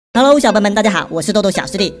Hello， 小伙伴们，大家好，我是豆豆小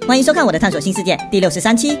师弟，欢迎收看我的探索新世界第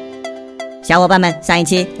63期。小伙伴们，上一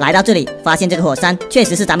期来到这里，发现这个火山确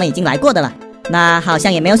实是咱们已经来过的了，那好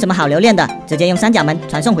像也没有什么好留恋的，直接用三角门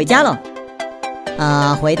传送回家了。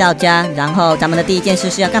回到家，然后咱们的第一件事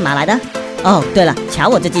是要干嘛来的？哦，对了，瞧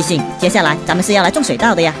我这记性，接下来咱们是要来种水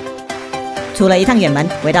稻的呀。出了一趟远门，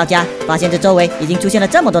回到家，发现这周围已经出现了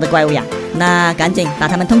这么多的怪物呀，那赶紧把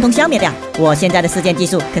它们通通消灭掉。我现在的4件技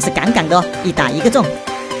术可是杠杠的哦，一打一个中。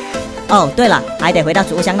哦，对了，还得回到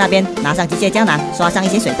储物箱那边拿上机械胶囊，刷上一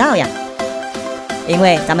些水稻呀。因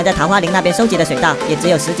为咱们在桃花林那边收集的水稻也只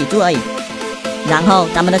有10几株而已，然后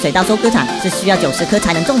咱们的水稻收割场是需要90颗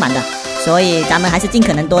才能种满的，所以咱们还是尽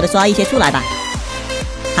可能多的刷一些出来吧。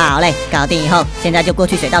好嘞，搞定以后，现在就过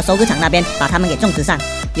去水稻收割场那边把它们给种植上。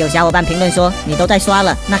有小伙伴评论说，你都在刷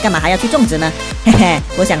了，那干嘛还要去种植呢？嘿嘿，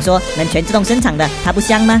我想说，能全自动生产的，它不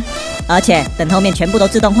香吗？而且等后面全部都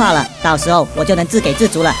自动化了，到时候我就能自给自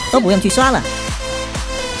足了，都不用去刷了。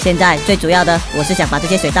现在最主要的，我是想把这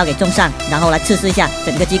些水稻给种上，然后来测试一下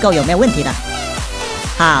整个机构有没有问题的。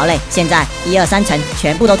好嘞，现在1、2、3层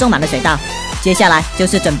全部都种满了水稻，接下来就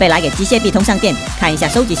是准备来给机械臂通上电，看一下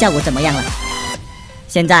收集效果怎么样了。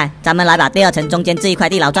现在咱们来把第2层中间这一块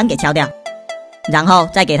地牢砖给敲掉，然后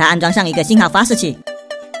再给它安装上一个信号发射器。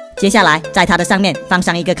接下来在它的上面放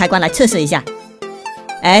上一个开关来测试一下。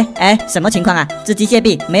什么情况啊？这机械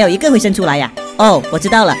臂没有一个会伸出来呀。哦，我知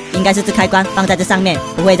道了，应该是这开关放在这上面，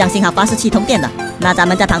不会让信号发射器通电的。那咱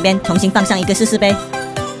们在旁边重新放上一个试试呗。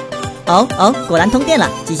哦，果然通电了，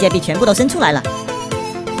机械臂全部都伸出来了。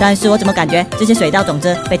但是我怎么感觉这些水稻种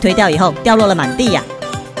子被推掉以后掉落了满地呀？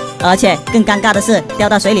而且更尴尬的是，掉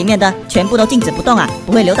到水里面的全部都静止不动啊，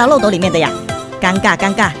不会流到漏斗里面的呀。尴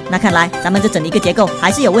尬，那看来咱们这整一个结构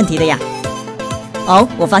还是有问题的呀。哦，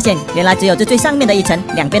我发现原来只有这最上面的一层，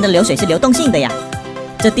两边的流水是流动性的呀。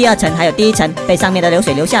这第2层还有第1层被上面的流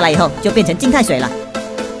水流下来以后，就变成静态水了。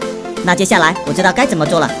那接下来我知道该怎么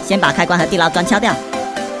做了，先把开关和地牢砖敲掉，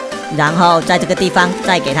然后在这个地方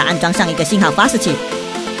再给它安装上一个信号发射器，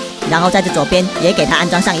然后在这左边也给它安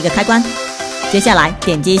装上一个开关。接下来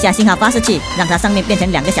点击一下信号发射器，让它上面变成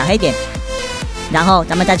2个小黑点，然后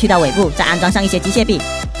咱们再去到尾部，再安装上一些机械臂。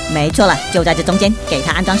没错了，就在这中间给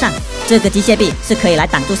它安装上。这个机械臂是可以来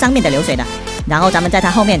挡住上面的流水的。然后咱们在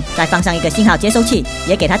它后面再放上一个信号接收器，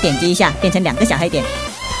也给它点击一下，变成2个小黑点。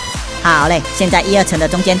好嘞，现在1、2层的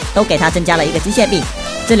中间都给它增加了一个机械臂。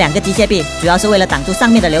这2个机械臂主要是为了挡住上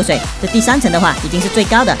面的流水。这第3层的话已经是最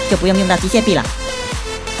高的，就不用用到机械臂了。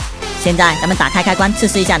现在咱们打开开关测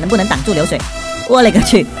试一下能不能挡住流水。我勒个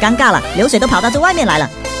去，尴尬了，流水都跑到这外面来了。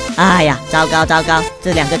哎呀，糟糕，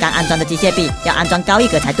这2个刚安装的机械臂要安装高1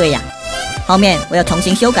格才对呀。后面我又重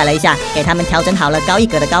新修改了一下，给它们调整好了高1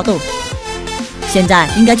格的高度。现在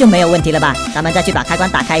应该就没有问题了吧？咱们再去把开关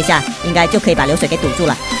打开一下，应该就可以把流水给堵住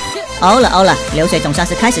了。欧了，流水总算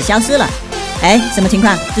是开始消失了。什么情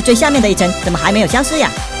况？这最下面的一层怎么还没有消失呀？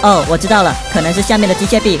哦，我知道了，可能是下面的机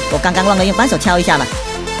械臂我刚刚忘了用扳手敲一下了。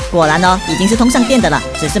果然哦，已经是通上电的了，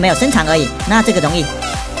只是没有伸长而已。那这个容易。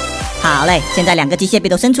好嘞，现在2个机械臂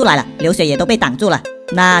都伸出来了，流水也都被挡住了。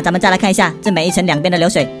那咱们再来看一下，这每一层两边的流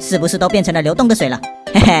水是不是都变成了流动的水了？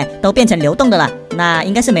嘿嘿，都变成流动的了，那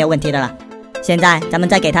应该是没有问题的了。现在咱们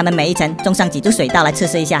再给它们每一层种上几株水稻来测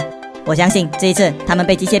试一下。我相信这一次它们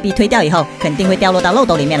被机械臂推掉以后，肯定会掉落到漏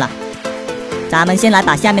斗里面了。咱们先来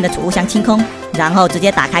把下面的储物箱清空，然后直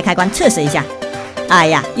接打开开关测试一下。哎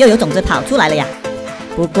呀，又有种子跑出来了呀！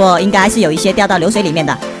不过应该还是有一些掉到流水里面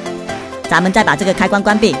的。咱们再把这个开关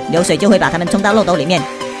关闭，流水就会把它们冲到漏斗里面。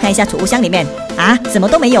看一下储物箱里面啊，什么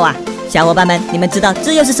都没有啊！小伙伴们，你们知道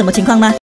这又是什么情况吗？